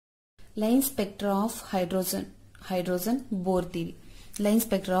Line spectra of hydrogen Bohr theory. Line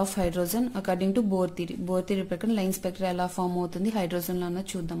spectra of hydrogen according to Bohr theory. Bohr theory ప్రకారం line spectra ఎలా form అవుతుంది hydrogen లో అన్న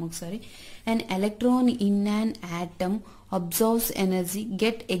చూద్దాం ఒకసారి. An electron in an atom absorbs energy,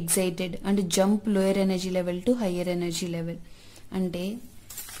 get excited and jump lower energy level to higher energy level. అంటే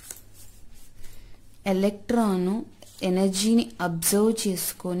electron ఎనర్జీని observe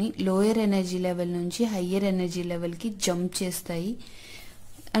చేసుకొని లోయర్ ఎనర్జీ లెవెల్ నుంచి హయ్యర్ ఎనర్జీ లెవెల్ కి జంప్ చేస్తాయి.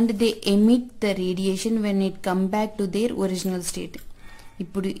 And they emit the radiation when it come back to their original state.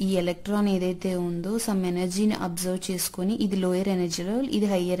 ఇప్పుడు ఈ electron ఏదైతే ఉందో సమ్ ఎనర్జీని అబ్జర్వ్ చేసుకొని ఇది లోయర్ ఎనర్జీ లెవెల్, ఇది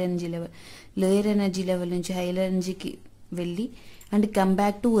higher energy level. Lower energy level నుంచి హయ్యర్ ఎనర్జీకి వెళ్ళి and come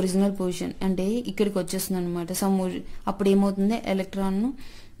back to original position అంటే ఇక్కడికి వచ్చేస్తుంది అనమాట. అప్పుడు ఏమవుతుంది, ఎలక్ట్రాన్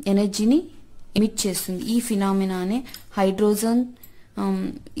ఎనర్జీని ఎమిట్ చేస్తుంది. ఈ ఫినామినానే hydrogen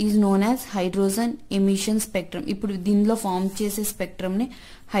is known as hydrogen emission spectrum. ఇప్పుడు దీనిలో ఫామ్ చేసే స్పెక్ట్రమ్ ని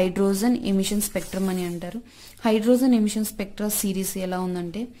హైడ్రోజన్ ఎమిషన్ స్పెక్ట్రమ్ అని అంటారు. హైడ్రోజన్ ఎమిషన్ స్పెక్ట్రా సిరీస్ ఎలా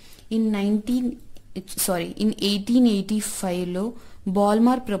ఉందంటే ఇన్ 1885 లో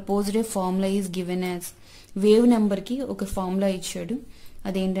బాల్మార్ proposed A formula is given as. Wave number కి ఒక ఫార్ములా ఇచ్చాడు.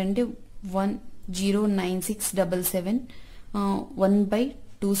 అదేంటంటే 109677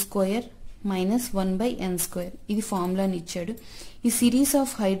 1/2² మైనస్ 1/n². ఇది ఫార్ములాని ఇచ్చాడు. ఈ series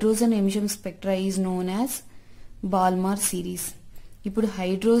of hydrogen emission spectra is known as బాల్మార్ series. ఇప్పుడు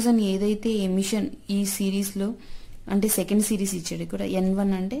హైడ్రోజన్ ఏదైతే ఎమిషన్ ఈ సిరీస్ లో అంటే సెకండ్ సిరీస్ ఇచ్చాడు. ఇక్కడ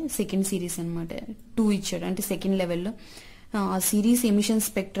N1 అంటే సెకండ్ సిరీస్ అనమాట, 2 ఇచ్చాడు అంటే సెకండ్ లెవెల్లో. ఆ series emission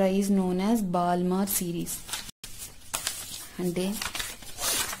spectra is known as బాల్మార్ series. అంటే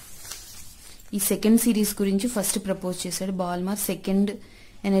ఈ సెకండ్ సిరీస్ గురించి ఫస్ట్ ప్రపోజ్ చేశాడు బాల్మార్. సెకండ్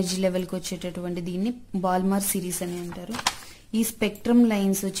ఎనర్జీ లెవెల్ కి వచ్చేటటువంటి దీన్ని బాల్మార్ సిరీస్ అని అంటారు. ఈ స్పెక్ట్రమ్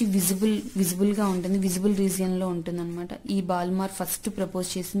లైన్స్ వచ్చి విజిబుల్ గా ఉంటుంది, విజిబుల్ రీజియన్ లో ఉంటుంది అనమాట. ఈ బాల్మార్ ఫస్ట్ ప్రపోజ్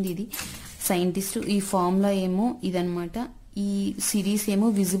చేసింది ఇది సైంటిస్ట్. ఈ ఫార్ములా ఏమో ఇదనమాట. ఈ సిరీస్ ఏమో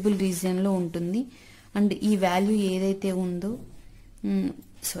విజిబుల్ రీజియన్ లో ఉంటుంది. అండ్ ఈ వాల్యూ ఏదైతే ఉందో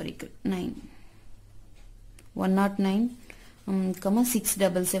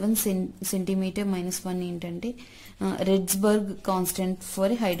 109,677 సెంటీమీటర్ -1 ఏంటంటే రెడ్స్బర్గ్ కాన్స్టెంట్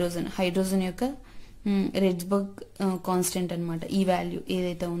ఫర్ హైడ్రోజన్ యొక్క రెడ్స్బర్గ్ కాన్స్టెంట్ అనమాట. ఈ వాల్యూ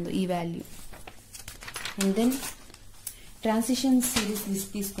ఏదైతే ఉందో ఈ value. And then transition series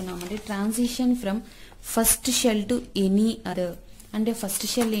తీసుకున్నామంటే transition from first shell to any other. అంటే ఫస్ట్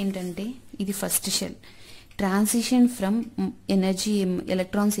షెల్ ఏంటంటే ఇది first shell. Transition from energy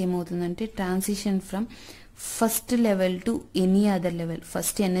electrons ఏమవుతుందంటే transition from first level to any other level.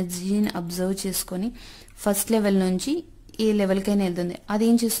 First ఎనర్జీని అబ్జర్వ్ చేసుకొని ఫస్ట్ లెవెల్ నుంచి ఏ లెవెల్కైనా వెళ్తుంది.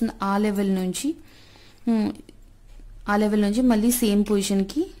 అదేం చేస్తుంది, ఆ లెవెల్ నుంచి మళ్ళీ సేమ్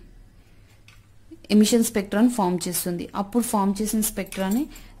పొజిషన్కి ఎమిషన్ స్పెక్ట్రాని ఫామ్ చేస్తుంది. అప్పుడు ఫామ్ చేసిన స్పెక్ట్రాని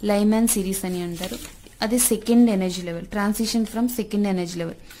లైమాన్ సిరీస్ అని అంటారు. అదే second energy level, transition from second energy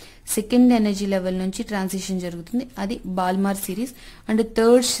level. Second energy level నుంచి ట్రాన్సిషన్ జరుగుతుంది, అది బాల్మార్ series. And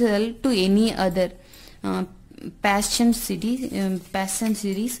third shell to any other Passion series,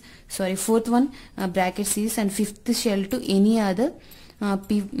 fourth one bracket series, and fifth shell to any other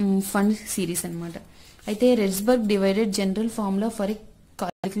fund series అనమాట. అయితే రెడ్స్బర్గ్ divided general formula for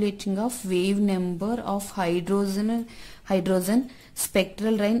calculating of wave number of hydrogen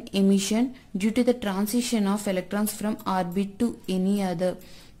spectral line emission due to the transition of electrons from orbit to any other.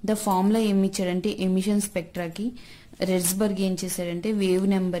 The formula ఏమి ఇచ్చాడంటే emission స్పెక్ట్రాకి రెడ్స్బర్గ్ ఏం చేశాడంటే wave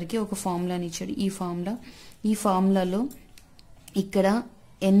number కి ఒక ఫార్ములాని ఇచ్చాడు. ఈ ఫార్ములాలో ఇక్కడ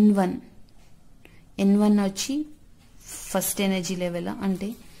N1 వచ్చి ఫస్ట్ ఎనర్జీ లెవెల్, అంటే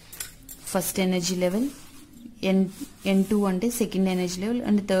ఫస్ట్ ఎనర్జీ లెవెల్. N2 అంటే second energy level,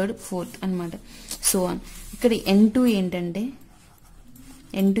 and third fourth అనమాట. సో ఇక్కడ N2 ఏంటంటే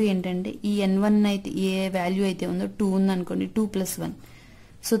ఈ N1 అయితే ఏ వాల్యూ అయితే ఉందో 2 ఉంది అనుకోండి, 2 + 1.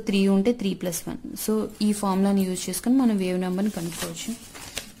 సో 3 ఉంటే 3 + 1. సో ఈ ఫార్ములాని యూజ్ చేసుకొని మనం వేవ్ నెంబర్ని కనుక్కోవచ్చు.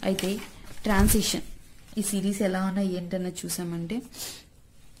 అయితే ట్రాన్సిషన్ ఈ సిరీస్ ఎలా ఉన్నా ఏంటన్నా చూసామంటే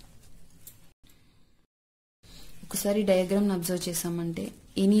ఒకసారి డయాగ్రామ్ అబ్జర్వ్ చేసామంటే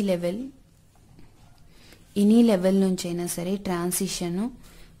ఎనీ లెవెల్ నుంచి అయినా సరే ట్రాన్సిషన్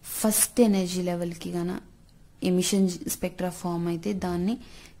ఫస్ట్ ఎనర్జీ లెవెల్కి గాన ఎమిషన్ స్పెక్ట్రా ఫామ్ అయితే దాన్ని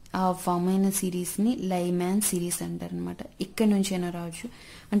ఆ ఫామ్ అయిన సిరీస్ ని లైమాన్ సిరీస్ అంటారు అనమాట. ఇక్కడ నుంచి అయినా రావచ్చు,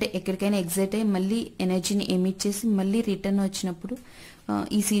 అంటే ఎక్కడికైనా ఎగ్జైట్ అయ్యి మళ్ళీ ఎనర్జీని ఎమిట్ చేసి మళ్ళీ రిటర్న్ వచ్చినప్పుడు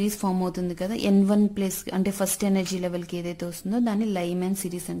ఈ సిరీస్ ఫామ్ అవుతుంది కదా. N1 ప్లేస్ అంటే ఫస్ట్ ఎనర్జీ లెవెల్కి ఏదైతే వస్తుందో దాన్ని లైమాన్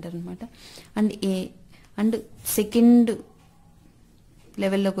సిరీస్ అంటారు అనమాట. అండ్ సెకండ్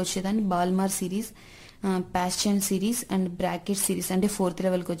లెవెల్లోకి వచ్చేదాన్ని బాల్మార్ series. Passion series and bracket series అంటే 4th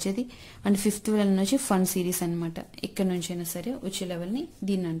లెవెల్కి వచ్చేది, అండ్ 5th లెవెల్ నుంచి ఫన్ సిరీస్ అనమాట. ఎక్కడి నుంచైనా సరే వచ్చే లెవెల్ని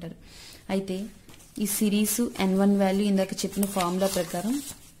దీన్ని అంటారు. అయితే ఈ సిరీస్ N1 వాల్యూ ఇందాక చెప్పిన ఫార్ములా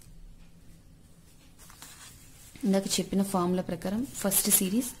ప్రకారం ఫస్ట్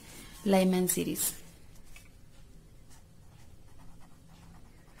సిరీస్ లైమాన్ సిరీస్.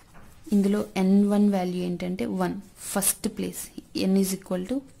 ఇందులో N1 వాల్యూ ఏంటంటే 1, first place. N is equal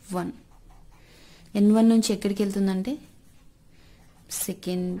to 1. N1 నుంచి ఎక్కడికి వెళ్తుందంటే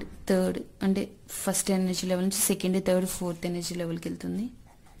సెకండ్, థర్డ్, అంటే ఫస్ట్ ఎనర్జీ లెవెల్ నుంచి సెకండ్, థర్డ్, 4th ఎనర్జీ లెవెల్కి వెళ్తుంది.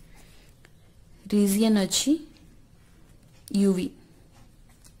 రీజియన్ వచ్చి యూవి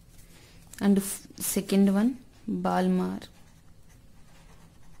అండ్ సెకండ్ వన్ బాల్మార్.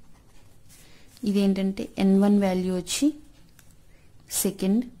 ఇదేంటంటే N1 వాల్యూ వచ్చి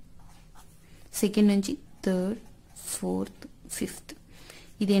సెకండ్ నుంచి థర్డ్, 4th, 5th.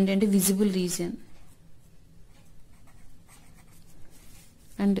 ఇదేంటంటే visible region.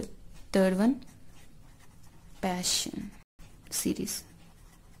 And third one passion series.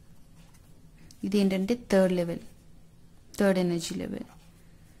 ఇదేంటంటే third energy level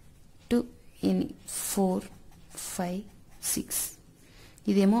to any 4, 5, 6.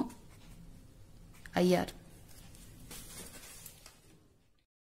 ఇదేమో IR,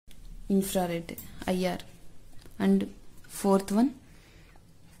 infrared IR. And 4th one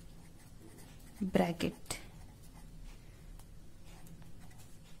bracket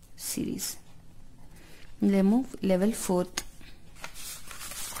series. ఇదేమో level 4th,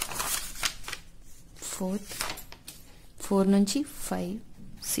 4 నుంచి 5,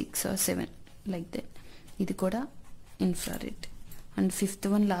 6 or 7 like that. ఇది కూడా infrared. And 5th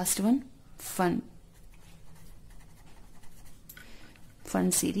one last one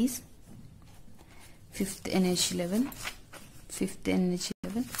fun series. 5th energy level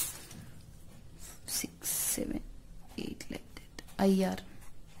 6, 7, 8 like that. IR,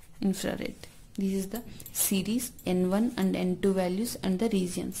 infrared. This is the series N1 and N2 values and the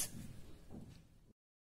regions.